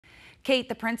Kate,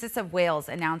 the Princess of Wales,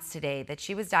 announced today that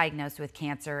she was diagnosed with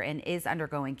cancer and is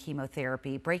undergoing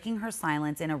chemotherapy, breaking her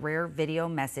silence in a rare video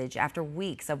message after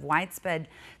weeks of widespread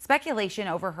speculation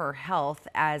over her health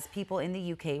as people in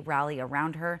the UK rally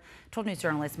around her. 12 News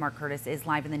journalist Mark Curtis is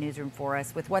live in the newsroom for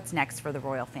us with what's next for the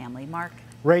royal family. Mark?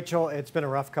 Rachel, it's been a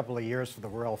rough couple of years for the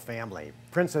royal family.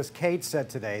 Princess Kate said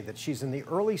today that she's in the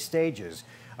early stages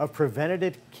of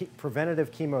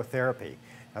preventative chemotherapy.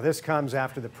 Now, this comes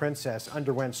after the princess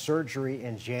underwent surgery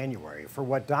in January for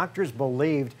what doctors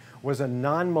believed was a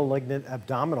non-malignant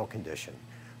abdominal condition.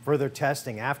 Further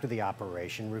testing after the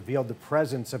operation revealed the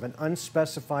presence of an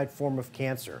unspecified form of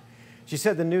cancer. She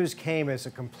said the news came as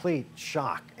a complete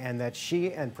shock and that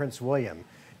she and Prince William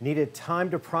needed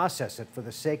time to process it for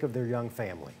the sake of their young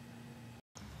family.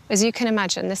 As you can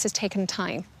imagine, this has taken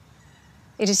time.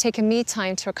 It has taken me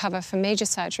time to recover from major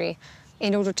surgery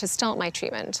in order to start my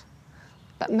treatment.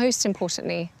 But most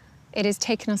importantly, it has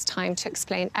taken us time to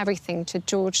explain everything to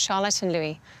George, Charlotte and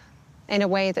Louis in a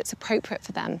way that's appropriate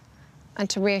for them and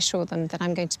to reassure them that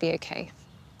I'm going to be okay.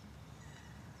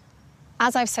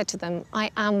 As I've said to them, I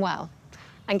am well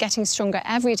and getting stronger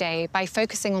every day by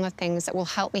focusing on the things that will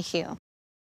help me heal.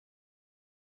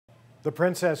 The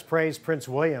princess praised Prince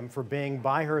William for being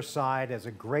by her side as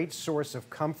a great source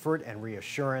of comfort and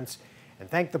reassurance and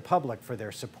thanked the public for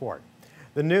their support.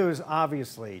 The news,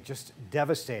 obviously, just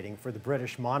devastating for the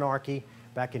British monarchy.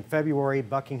 Back in February,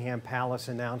 Buckingham Palace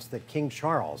announced that King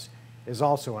Charles is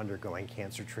also undergoing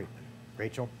cancer treatment.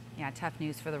 Rachel? Yeah, tough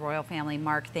news for the royal family.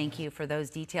 Mark, thank you for those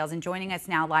details. And joining us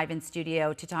now live in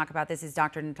studio to talk about this is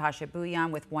Dr. Natasha Bhuyan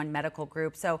with One Medical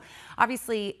Group. So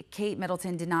obviously, Kate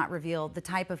Middleton did not reveal the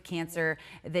type of cancer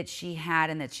that she had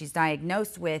and that she's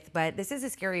diagnosed with, but this is a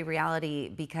scary reality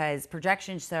because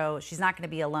projections show she's not going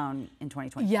to be alone in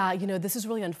 2020. Yeah, you know, this is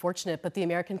really unfortunate, but the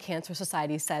American Cancer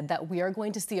Society said that we are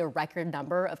going to see a record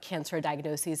number of cancer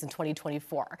diagnoses in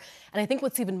 2024. And I think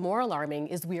what's even more alarming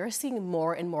is we are seeing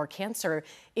more and more cancer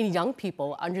in young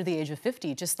people under the age of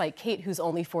 50, just like Kate, who's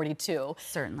only 42.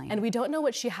 Certainly. And we don't know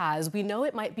what she has. We know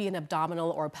it might be an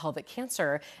abdominal or pelvic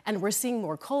cancer, and we're seeing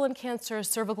more colon cancer,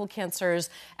 cervical cancers.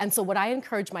 And so what I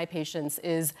encourage my patients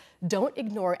is don't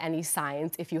ignore any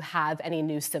signs if you have any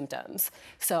new symptoms.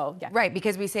 So, yeah. Right,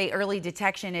 because we say early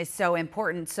detection is so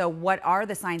important. So what are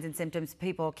the signs and symptoms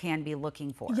people can be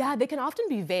looking for? Yeah, they can often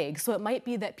be vague. So it might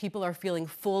be that people are feeling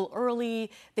full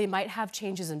early. They might have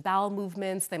changes in bowel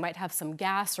movements. They might have some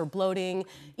gas or bloating,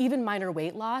 even minor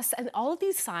weight loss. And all of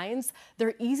these signs,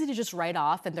 they're easy to just write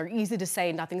off and they're easy to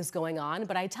say nothing's going on.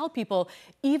 But I tell people,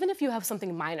 even if you have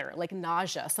something minor, like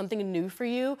nausea, something new for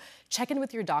you, check in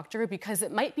with your doctor because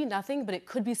it might be nothing, but it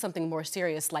could be something more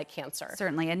serious like cancer.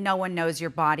 Certainly, and no one knows your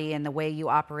body and the way you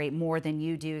operate more than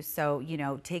you do. So, you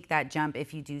know, take that jump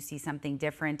if you do see something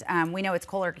different. We know it's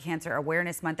Colon Cancer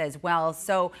Awareness Month as well.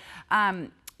 So,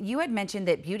 you had mentioned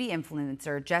that beauty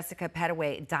influencer Jessica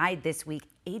Pettaway died this week,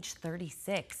 age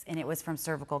 36, and it was from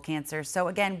cervical cancer. So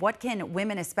again, what can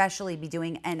women especially be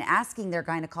doing and asking their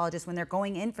gynecologist when they're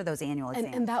going in for those annual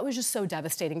exams? And that was just so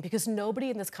devastating because nobody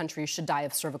in this country should die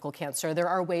of cervical cancer. There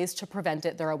are ways to prevent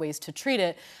it. There are ways to treat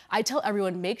it. I tell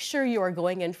everyone, make sure you are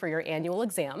going in for your annual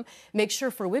exam. Make sure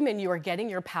for women you are getting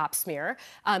your pap smear,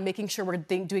 making sure we're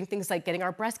doing things like getting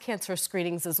our breast cancer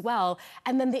screenings as well.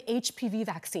 And then the HPV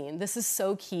vaccine. This is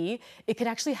so key. It can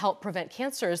actually help prevent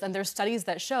cancers. And there's studies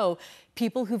that show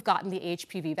people who've gotten the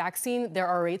HPV vaccine, there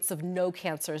are rates of no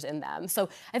cancers in them. So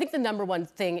I think the number one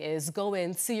thing is go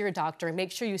in, see your doctor,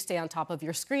 make sure you stay on top of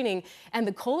your screening. And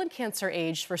the colon cancer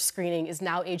age for screening is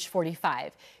now age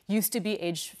 45. Used to be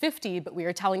age 50, but we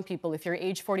are telling people if you're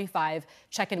age 45,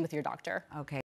 check in with your doctor. Okay.